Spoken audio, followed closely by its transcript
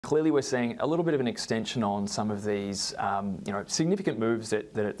Clearly, we're seeing a little bit of an extension on some of these, significant moves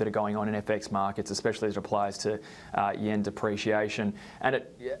that are going on in FX markets, especially as it applies to yen depreciation, and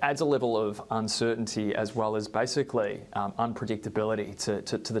it adds a level of uncertainty as well as basically unpredictability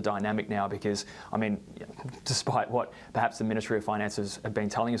to the dynamic now. Because despite what perhaps the Ministry of Finances have been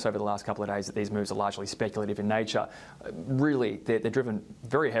telling us over the last couple of days, that these moves are largely speculative in nature, really they're driven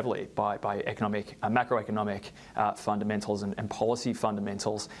very heavily by macroeconomic fundamentals and policy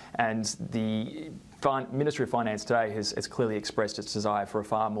fundamentals. And the Ministry of Finance today has clearly expressed its desire for a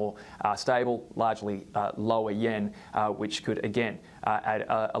far more stable, largely lower yen, which could again add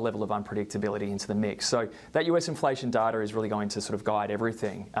a level of unpredictability into the mix. So that US inflation data is really going to sort of guide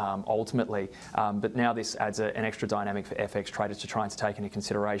everything ultimately. But now this adds an extra dynamic for FX traders to try and take into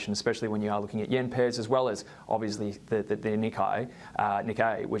consideration, especially when you are looking at yen pairs, as well as obviously the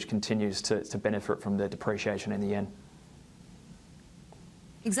Nikkei, which continues to benefit from the depreciation in the yen.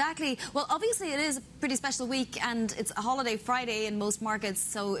 Exactly. Well, obviously it is a pretty special week and it's a holiday Friday in most markets,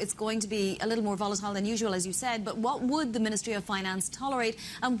 so it's going to be a little more volatile than usual, as you said. But what would the Ministry of Finance tolerate,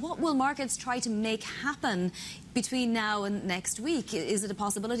 and what will markets try to make happen between now and next week? Is it a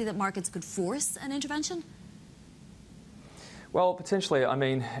possibility that markets could force an intervention? Well, potentially.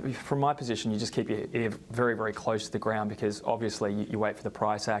 From my position, you just keep your ear very, very close to the ground, because obviously you wait for the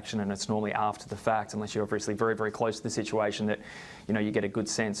price action, and it's normally after the fact, unless you're obviously very, very close to the situation, that you get a good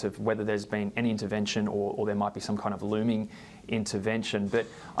sense of whether there's been any intervention or there might be some kind of looming intervention. But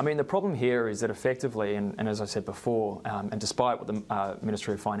the problem here is that effectively, and as I said before, and despite what the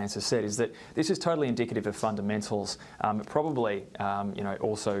Ministry of Finance has said, is that this is totally indicative of fundamentals. It probably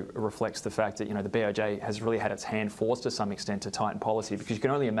also reflects the fact that the BOJ has really had its hand forced to some extent to tighten policy, because you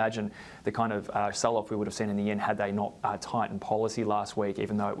can only imagine the kind of sell-off we would have seen in the yen had they not tightened policy last week,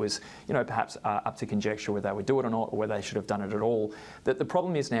 even though it was perhaps up to conjecture whether they would do it or not, or whether they should have done it at all. The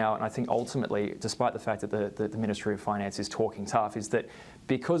problem is now, and I think ultimately, despite the fact that the Ministry of Finance is talking tough, is that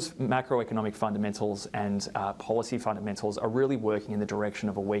because macroeconomic fundamentals and policy fundamentals are really working in the direction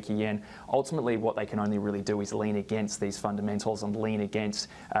of a weaker yen, ultimately what they can only really do is lean against these fundamentals and lean against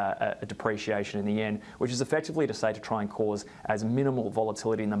a depreciation in the yen, which is effectively to say to try and cause as minimal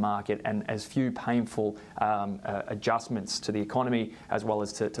volatility in the market and as few painful adjustments to the economy as well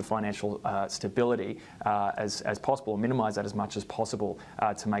as to financial stability as possible, and minimise that as much as possible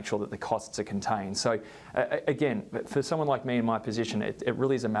to make sure that the costs are contained. So again, for someone like me in my position, it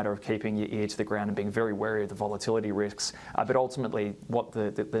really is a matter of keeping your ear to the ground and being very wary of the volatility risks. But ultimately, what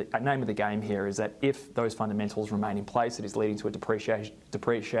the name of the game here is that if those fundamentals remain in place, it is leading to a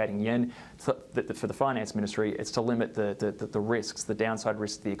depreciating yen. For the Finance Ministry, it's to limit the risks, the downside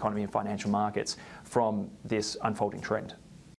risks to the economy and financial markets from this unfolding trend.